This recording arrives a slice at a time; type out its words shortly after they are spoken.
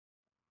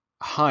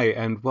Hi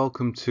and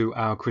welcome to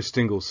our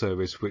Christingle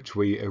service, which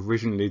we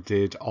originally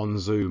did on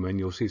Zoom, and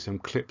you'll see some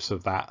clips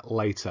of that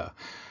later.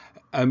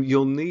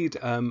 You'll need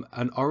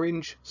an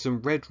orange,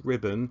 some red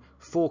ribbon,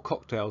 4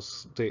 cocktail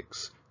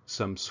sticks,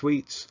 some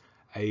sweets,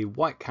 a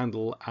white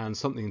candle and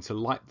something to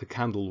light the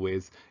candle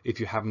with if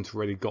you haven't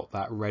already got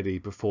that ready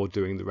before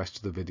doing the rest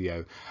of the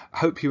video. I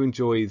hope you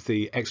enjoy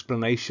the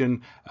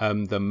explanation,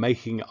 the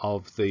making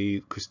of the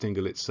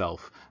Christingle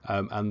itself,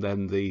 and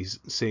then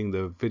seeing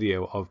the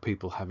video of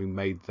people having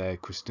made their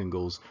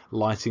Christingles,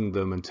 lighting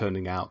them and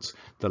turning out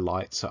the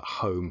lights at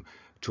home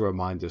to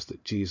remind us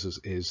that Jesus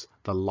is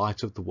the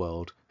light of the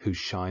world who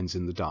shines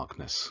in the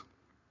darkness.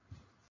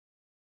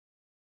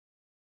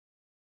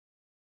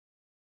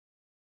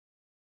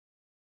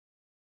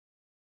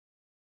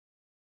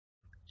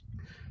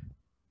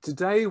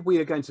 Today we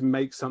are going to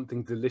make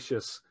something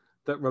delicious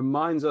that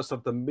reminds us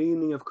of the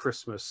meaning of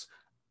Christmas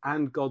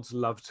and God's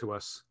love to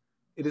us.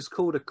 It is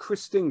called a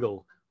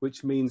Christingle,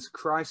 which means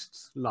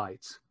Christ's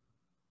light.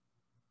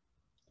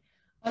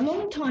 A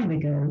long time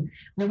ago,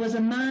 there was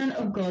a man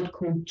of God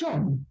called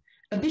John,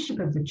 a bishop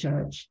of the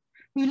church,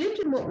 who lived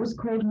in what was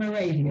called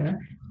Moravia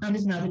and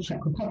is now the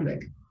Czech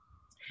Republic.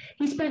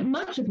 He spent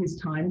much of his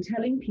time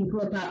telling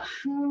people about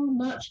how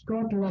much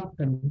God loved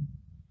them.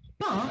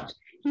 But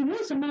he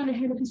was a man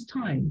ahead of his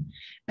time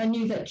and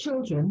knew that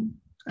children,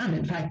 and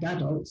in fact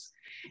adults,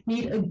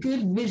 need a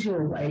good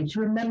visual way to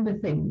remember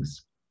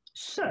things.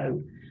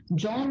 So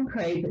John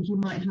prayed that he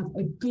might have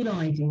a good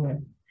idea,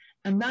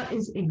 and that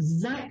is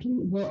exactly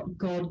what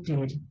God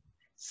did.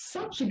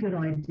 Such a good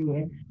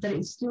idea that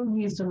it's still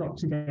used a lot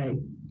today.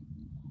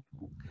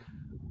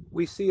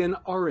 We see an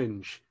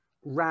orange,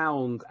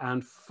 round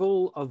and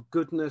full of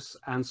goodness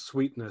and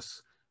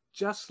sweetness,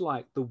 just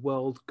like the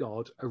world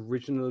God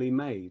originally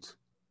made.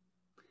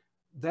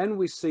 Then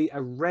we see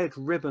a red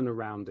ribbon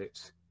around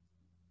it.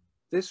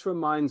 This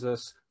reminds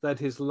us that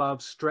his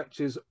love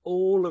stretches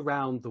all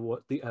around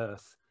the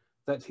earth,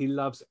 that he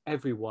loves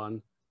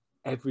everyone,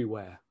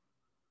 everywhere.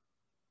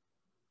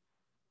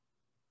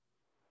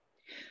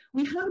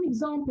 We have an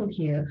example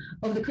here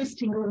of the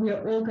Christingle we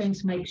are all going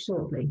to make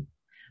shortly.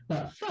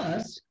 But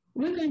first,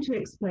 we're going to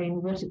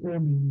explain what it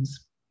all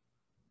means.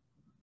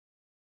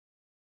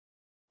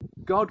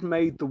 God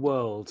made the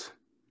world,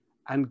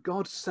 and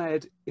God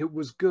said it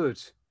was good.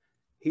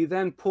 He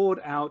then poured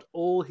out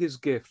all his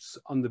gifts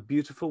on the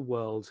beautiful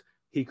world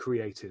he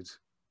created.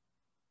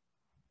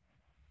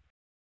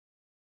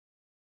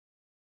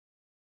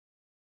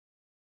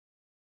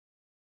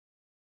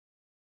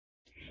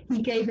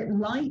 He gave it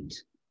light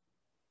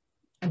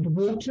and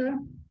water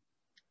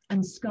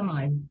and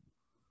sky.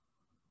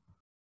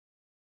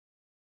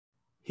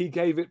 He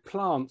gave it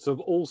plants of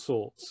all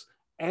sorts,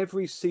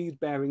 every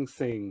seed-bearing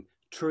thing,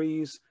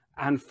 trees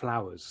and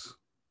flowers.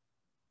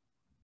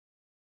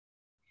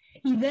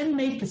 He then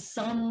made the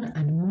sun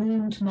and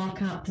moon to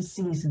mark out the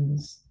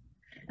seasons,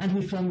 and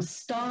he flung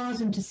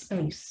stars into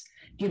space,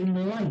 giving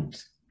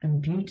light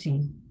and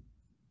beauty.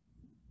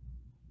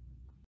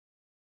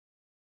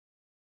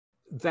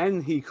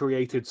 Then he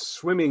created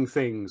swimming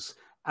things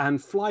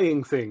and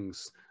flying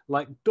things,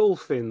 like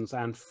dolphins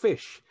and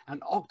fish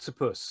and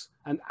octopus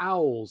and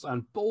owls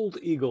and bald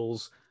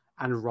eagles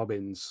and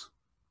robins.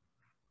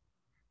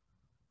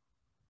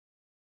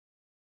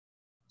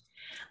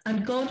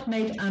 And God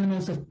made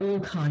animals of all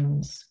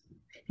kinds.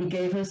 He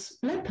gave us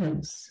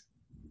leopards,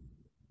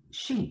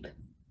 sheep,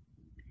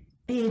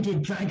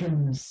 bearded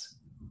dragons,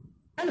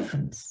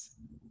 elephants,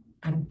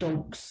 and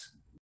dogs.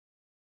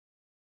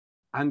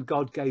 And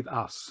God gave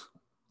us,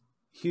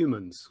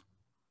 humans.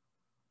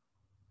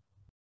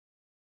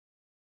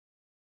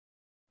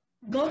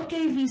 God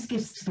gave these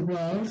gifts to the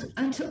world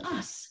and to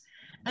us,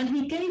 and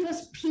he gave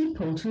us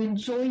people to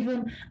enjoy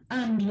them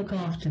and look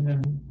after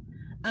them,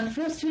 and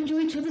for us to enjoy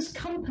each other's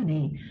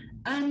company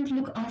and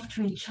look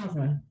after each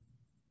other.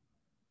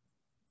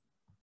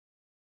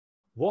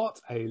 What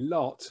a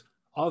lot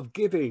of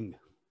giving!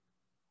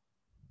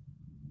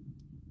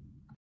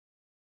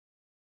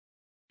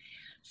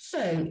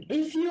 So,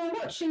 if you're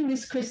watching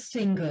this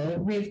Christingle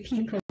with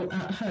people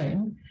at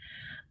home,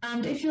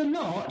 and if you're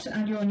not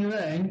and you're on your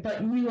own,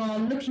 but you are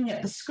looking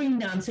at the screen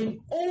now and seeing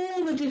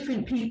all the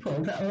different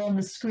people that are on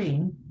the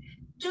screen,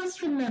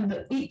 just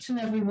remember each and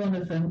every one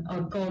of them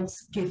are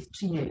God's gift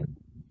to you.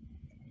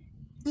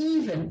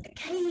 Even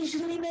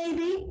occasionally,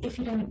 maybe, if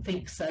you don't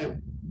think so.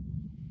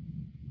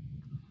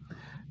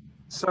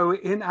 So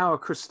in our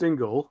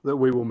Christingle that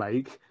we will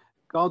make,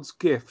 God's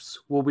gifts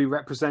will be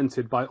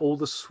represented by all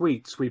the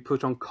sweets we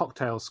put on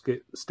cocktail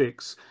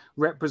sticks,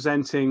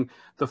 representing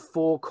the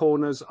 4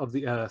 corners of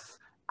the earth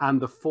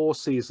and the 4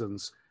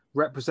 seasons,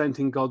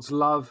 representing God's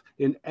love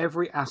in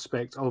every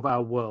aspect of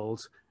our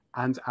world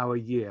and our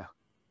year.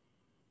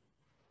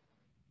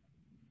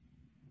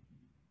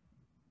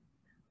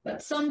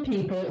 But some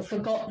people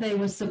forgot they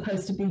were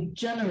supposed to be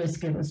generous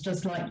givers,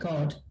 just like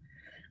God,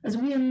 as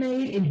we are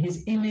made in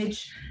his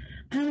image,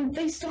 and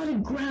they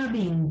started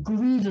grabbing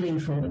greedily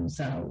for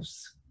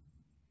themselves.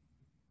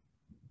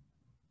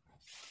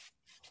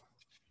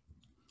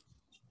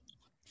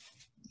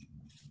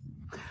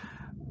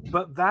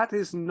 But that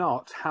is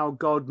not how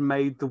God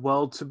made the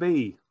world to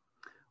be.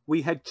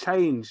 We had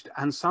changed,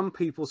 and some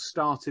people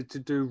started to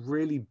do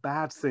really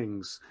bad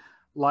things,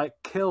 like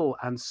kill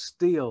and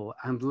steal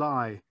and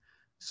lie.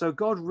 So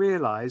God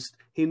realized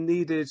he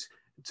needed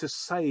to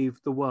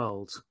save the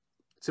world,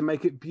 to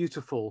make it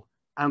beautiful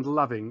and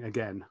loving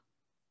again.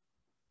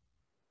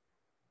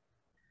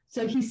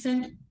 So he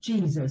sent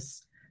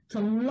Jesus to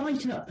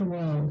light up the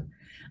world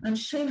and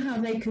show how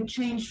they could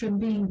change from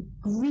being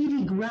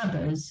greedy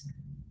grabbers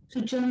to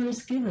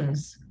generous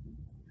givers,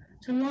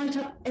 to light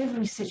up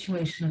every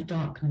situation of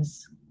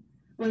darkness,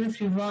 whether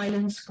through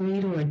violence,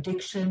 greed, or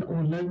addiction,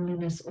 or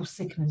loneliness, or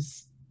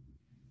sickness.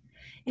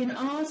 In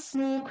our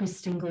small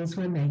Christingles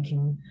we're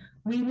making,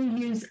 we will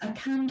use a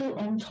candle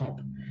on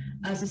top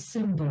as a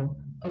symbol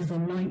of the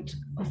light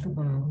of the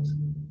world.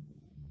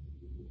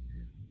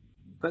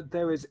 But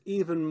there is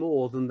even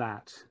more than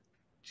that.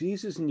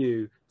 Jesus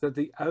knew that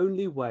the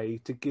only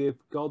way to give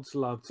God's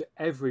love to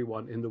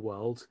everyone in the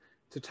world,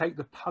 to take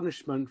the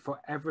punishment for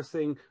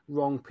everything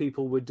wrong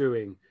people were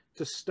doing,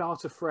 to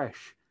start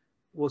afresh,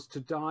 was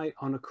to die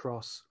on a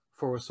cross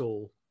for us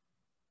all.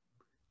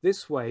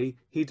 This way,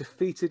 he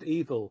defeated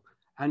evil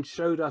and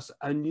showed us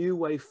a new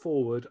way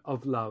forward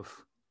of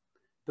love.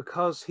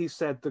 Because he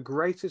said the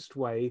greatest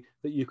way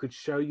that you could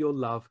show your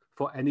love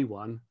for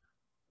anyone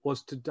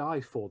was to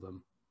die for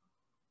them.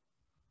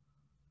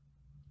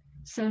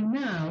 So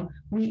now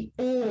we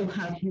all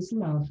have his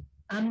love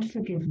and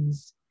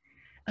forgiveness,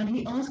 and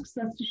he asks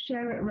us to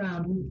share it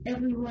around with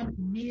everyone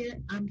near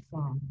and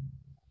far.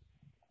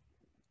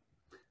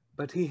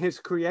 But he has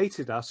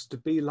created us to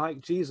be like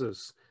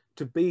Jesus,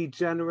 to be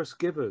generous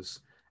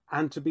givers,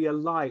 and to be a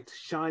light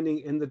shining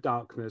in the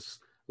darkness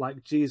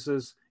like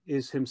Jesus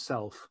is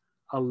himself,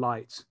 a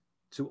light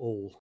to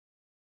all.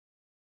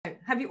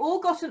 Have you all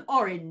got an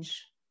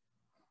orange?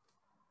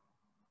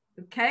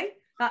 Okay,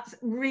 that's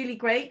really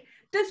great.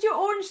 Does your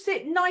orange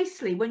sit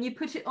nicely when you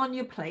put it on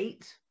your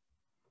plate?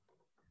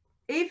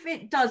 If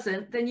it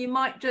doesn't, then you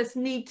might just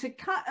need to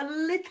cut a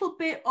little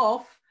bit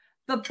off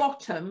the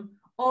bottom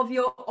of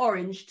your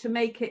orange to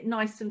make it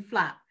nice and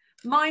flat.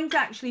 Mine's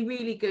actually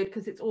really good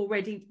because it's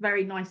already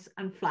very nice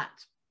and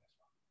flat.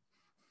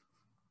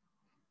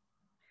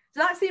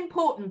 So that's the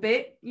important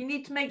bit. You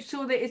need to make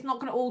sure that it's not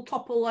going to all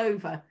topple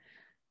over.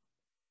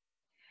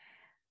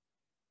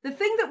 The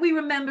thing that we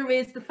remember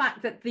is the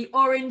fact that the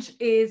orange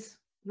is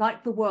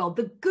like the world,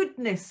 the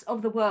goodness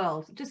of the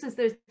world, just as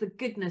there's the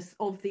goodness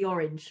of the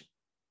orange.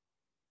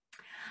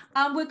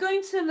 And we're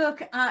going to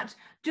look at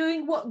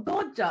doing what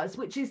God does,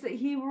 which is that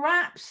he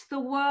wraps the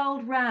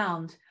world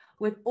round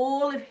with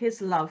all of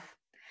his love.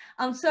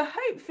 And so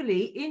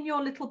hopefully in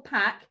your little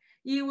pack,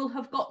 you will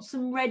have got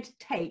some red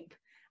tape,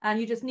 and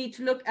you just need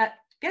to look at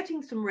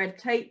getting some red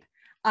tape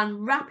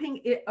and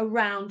wrapping it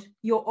around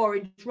your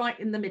orange right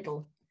in the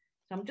middle.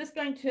 So I'm just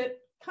going to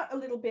cut a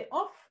little bit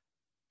off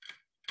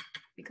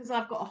because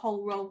I've got a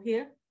whole roll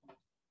here.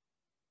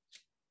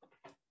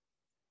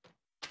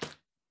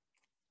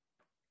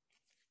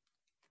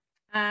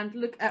 And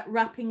look at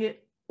wrapping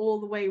it all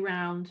the way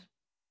round.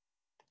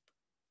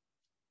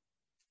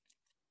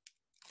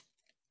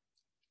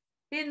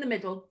 In the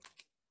middle.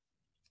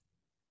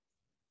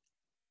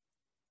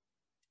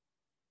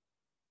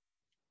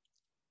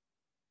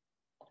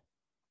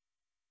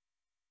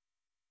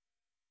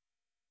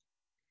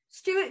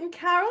 Stuart and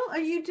Carol, are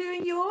you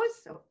doing yours?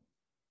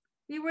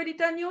 You already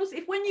done yours?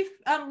 If when you've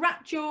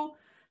wrapped your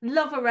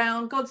love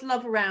around, God's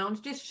love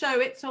around, just show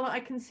it so that I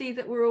can see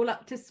that we're all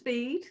up to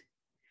speed.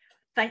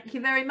 Thank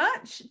you very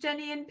much,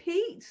 Jenny and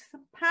Pete,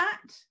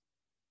 Pat,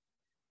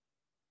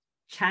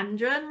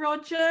 Chandra and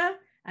Roger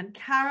and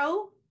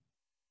Carol,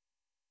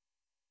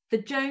 the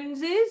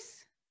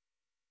Joneses.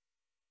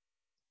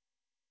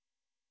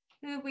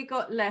 Who have we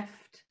got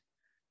left?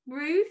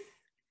 Ruth,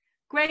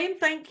 Graham,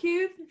 thank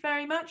you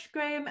very much.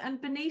 Graham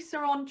and Bernice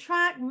are on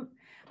track.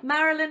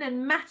 Marilyn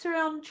and Matt are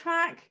on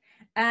track.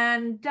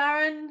 And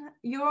Darren,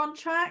 you're on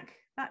track.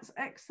 That's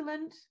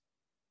excellent.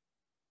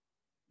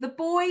 The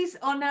boys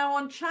are now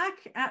on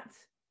track at,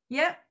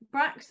 yep,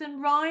 Brax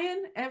and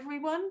Ryan,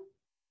 everyone.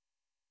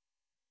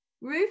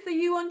 Ruth, are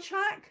you on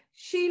track?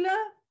 Sheila?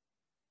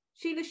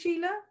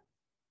 Sheila?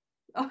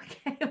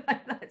 Okay,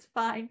 that's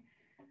fine.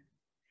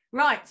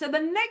 Right, so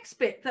the next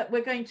bit that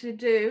we're going to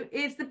do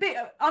is the bit,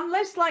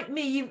 unless like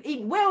me, you've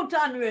eaten, well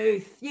done,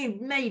 Ruth, you've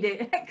made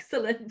it,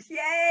 excellent,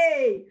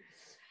 yay!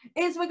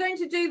 Is we're going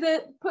to do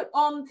put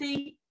on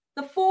the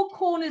four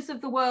corners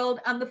of the world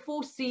and the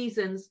four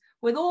seasons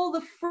with all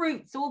the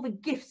fruits, all the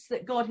gifts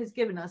that God has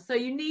given us. So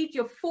you need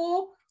your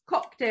 4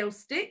 cocktail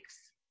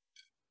sticks.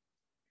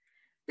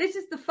 This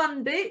is the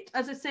fun bit.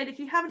 As I said, if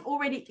you haven't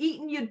already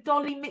eaten your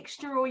dolly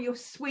mixture or your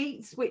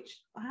sweets, which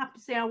I have to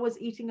say I was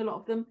eating a lot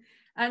of them,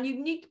 and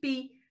you need to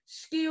be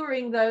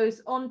skewering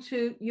those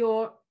onto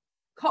your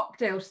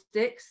cocktail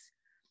sticks.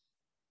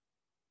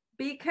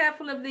 Be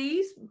careful of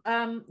these,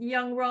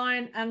 young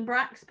Ryan and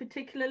Brax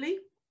particularly.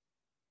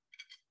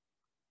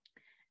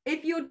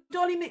 If your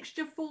dolly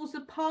mixture falls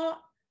apart,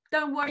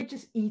 don't worry,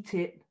 just eat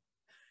it.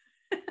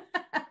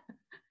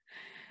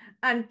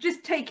 and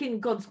just take in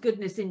God's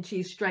goodness into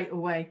you straight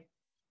away.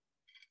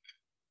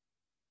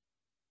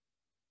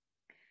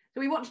 So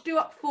we want to do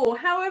up 4,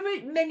 however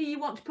many you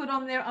want to put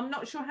on there. I'm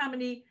not sure how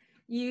many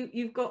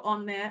you've got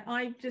on there.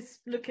 I just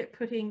look at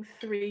putting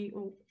 3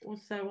 or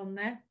so on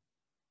there.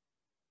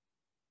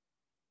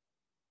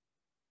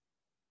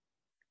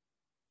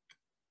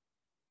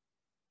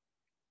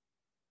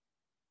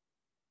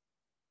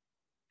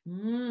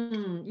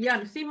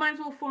 Yeah, see, mine's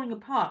all falling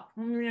apart.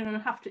 I'm going to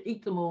have to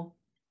eat them all.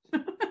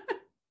 This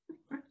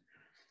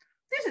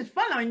is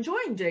fun. I'm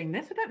enjoying doing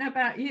this. I don't know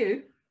about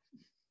you.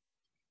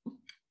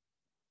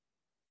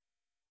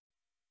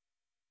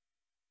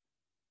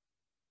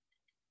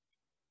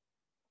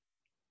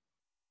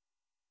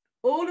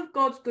 All of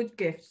God's good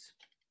gifts.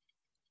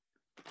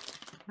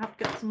 I have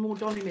to get some more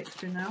dolly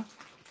mixture now.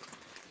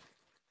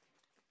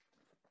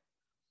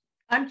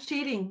 I'm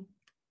cheating.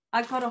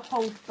 I got a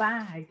whole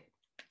bag.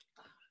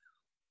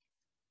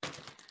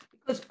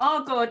 Because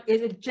our God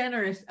is a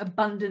generous,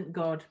 abundant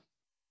God.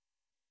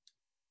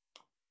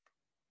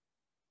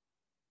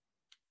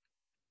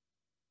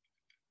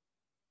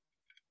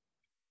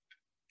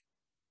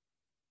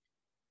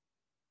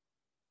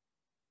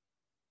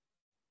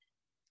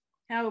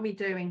 How are we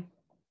doing?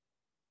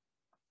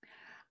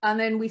 And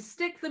then we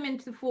stick them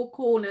into the 4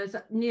 corners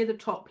near the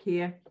top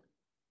here.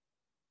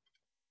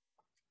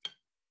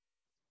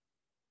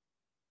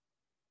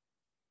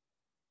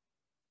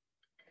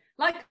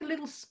 Like a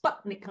little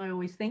Sputnik, I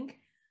always think.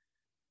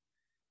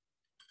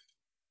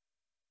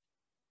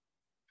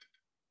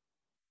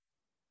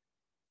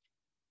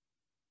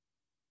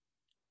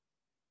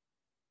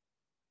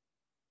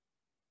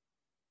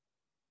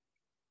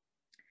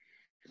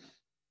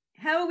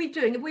 How are we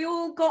doing? Have we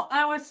all got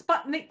our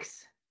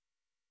Sputniks?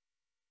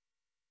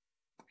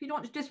 If you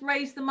want to just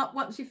raise them up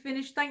once you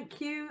finish, thank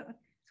you. So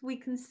we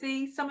can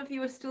see some of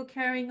you are still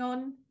carrying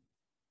on.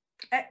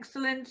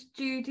 Excellent,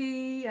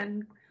 Judy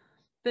and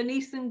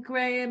Bernice and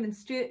Graham and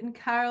Stuart and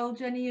Carol,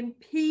 Jenny and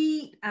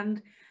Pete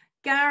and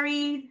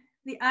Gary,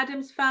 the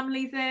Adams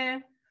family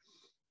there.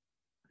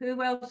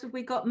 Who else have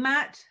we got?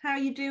 Matt, how are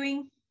you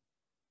doing?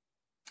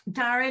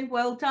 Darren,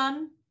 well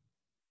done.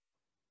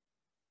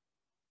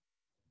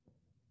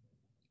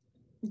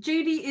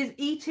 Judy is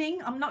eating.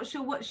 I'm not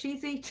sure what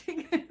she's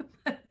eating.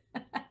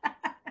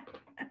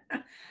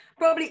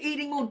 Probably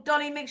eating more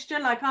dolly mixture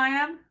like I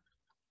am.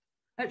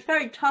 It's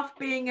very tough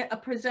being a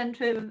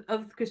presenter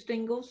of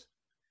Christingles.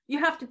 You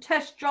have to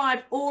test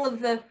drive all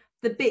of the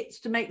bits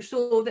to make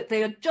sure that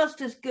they are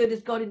just as good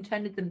as God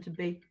intended them to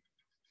be.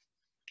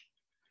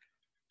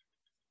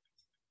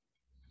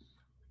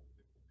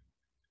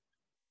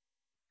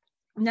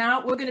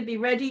 Now we're going to be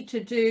ready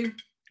to do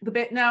the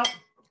bit. Now,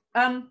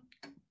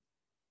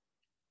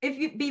 if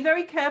you be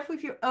very careful,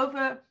 if you're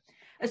over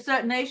a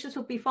certain age, this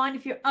will be fine.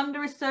 If you're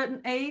under a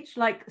certain age,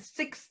 like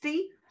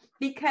 60,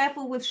 be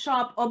careful with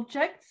sharp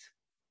objects.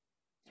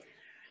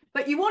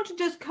 But you want to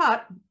just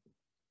cut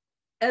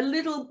a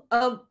little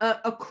of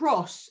a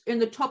cross in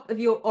the top of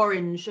your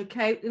orange,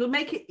 okay? It'll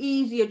make it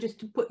easier just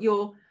to put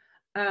your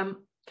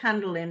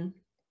candle in.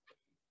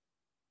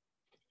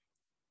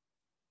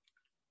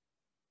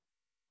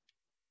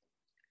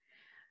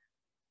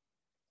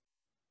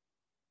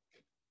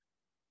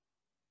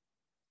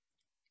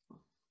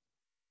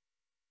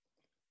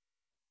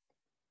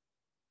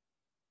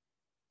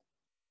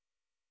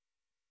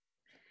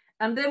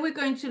 And then we're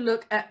going to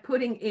look at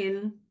putting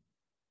in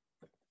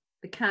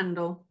the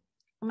candle.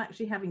 I'm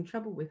actually having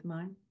trouble with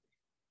mine.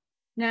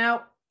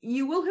 Now,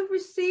 you will have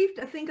received,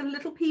 I think, a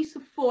little piece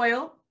of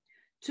foil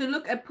to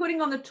look at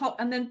putting on the top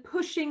and then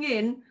pushing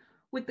in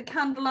with the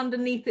candle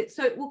underneath it,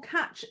 so it will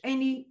catch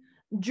any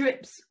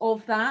drips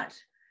of that.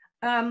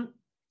 I'm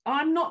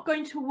not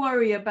going to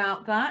worry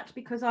about that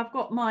because I've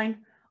got mine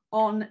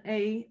on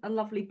a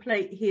lovely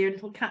plate here.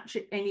 It'll catch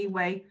it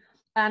anyway.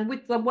 And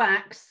with the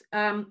wax,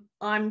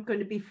 I'm going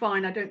to be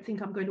fine. I don't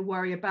think I'm going to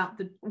worry about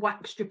the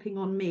wax dripping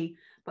on me.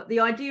 But the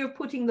idea of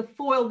putting the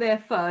foil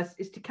there first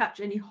is to catch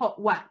any hot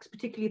wax,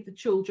 particularly if the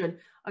children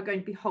are going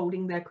to be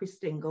holding their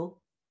Christingle.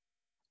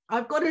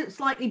 I've got a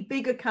slightly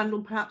bigger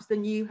candle perhaps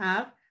than you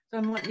have, so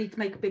I might need to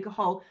make a bigger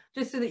hole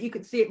just so that you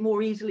could see it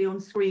more easily on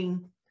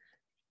screen.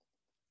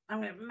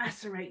 I'm going to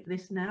macerate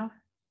this now.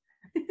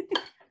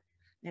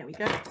 There we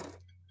go.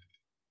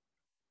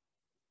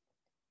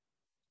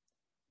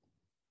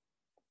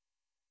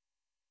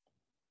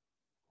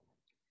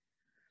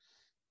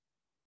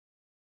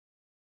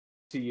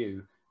 To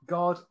you,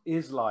 God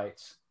is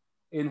light.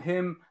 In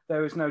him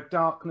there is no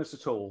darkness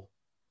at all.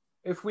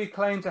 If we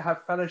claim to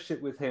have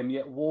fellowship with him,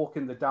 yet walk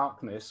in the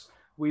darkness,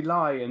 we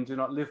lie and do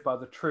not live by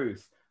the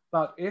truth.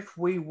 But if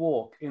we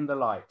walk in the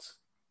light,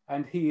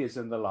 and he is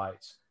in the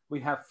light, we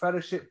have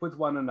fellowship with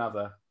one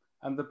another,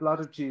 and the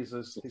blood of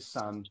Jesus, his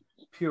son,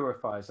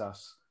 purifies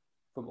us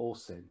from all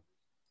sin.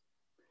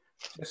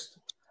 Just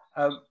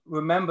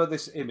remember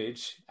this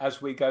image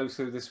as we go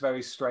through this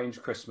very strange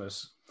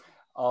Christmas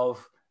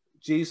of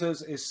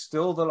Jesus is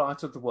still the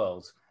light of the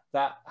world.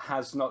 That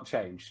has not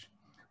changed.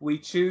 We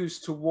choose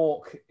to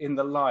walk in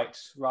the light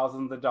rather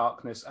than the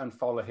darkness and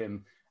follow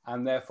him.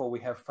 and therefore we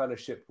have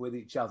fellowship with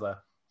each other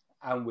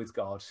and with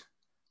God,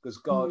 because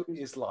God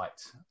is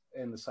light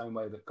in the same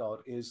way that God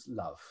is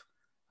love.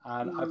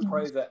 And I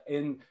pray that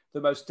in the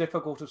most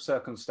difficult of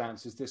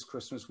circumstances this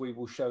Christmas, we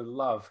will show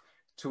love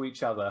to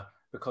each other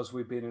because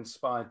we've been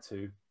inspired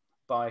to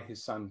by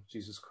his son,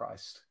 Jesus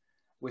Christ.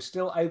 We're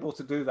still able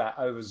to do that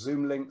over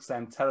Zoom links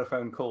and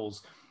telephone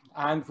calls.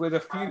 And with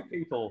a few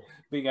people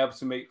being able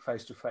to meet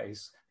face to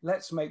face,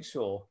 let's make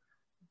sure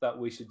that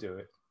we should do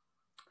it.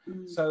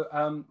 So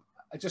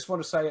I just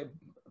want to say,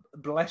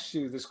 bless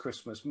you this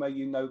Christmas. May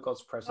you know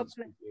God's presence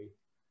with you.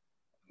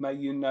 May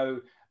you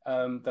know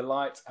the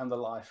light and the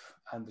life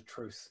and the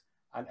truth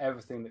and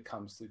everything that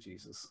comes through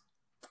Jesus.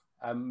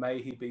 And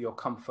may he be your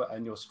comfort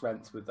and your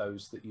strength with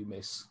those that you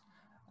miss.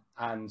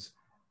 And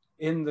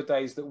in the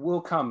days that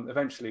will come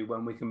eventually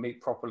when we can meet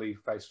properly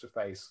face to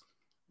face,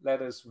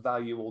 let us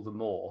value all the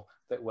more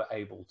that we're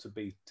able to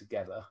be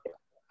together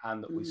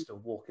and that we still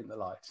walk in the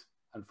light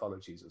and follow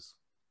Jesus.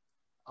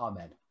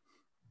 Amen.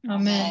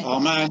 Amen.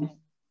 Amen.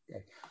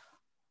 Okay.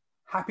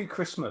 Happy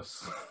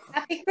Christmas.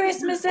 Happy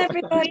Christmas,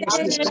 everybody.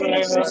 Happy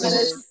Christmas.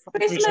 Christmas.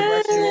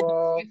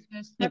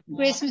 Happy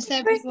Christmas,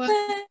 everyone.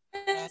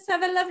 Christmas.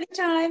 Have a lovely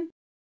time.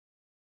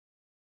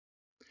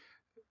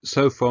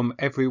 So from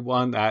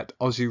everyone at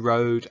Aussie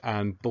Road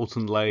and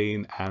Bolton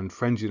Lane and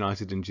Friends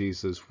United in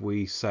Jesus,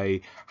 we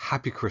say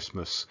Happy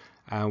Christmas,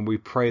 and we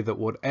pray that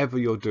whatever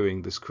you're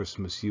doing this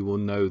Christmas, you will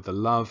know the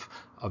love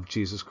of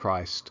Jesus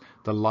Christ,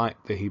 the light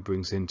that he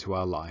brings into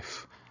our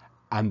life,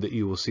 and that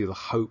you will see the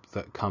hope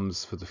that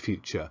comes for the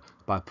future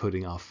by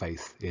putting our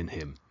faith in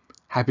him.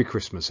 Happy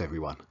Christmas,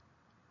 everyone.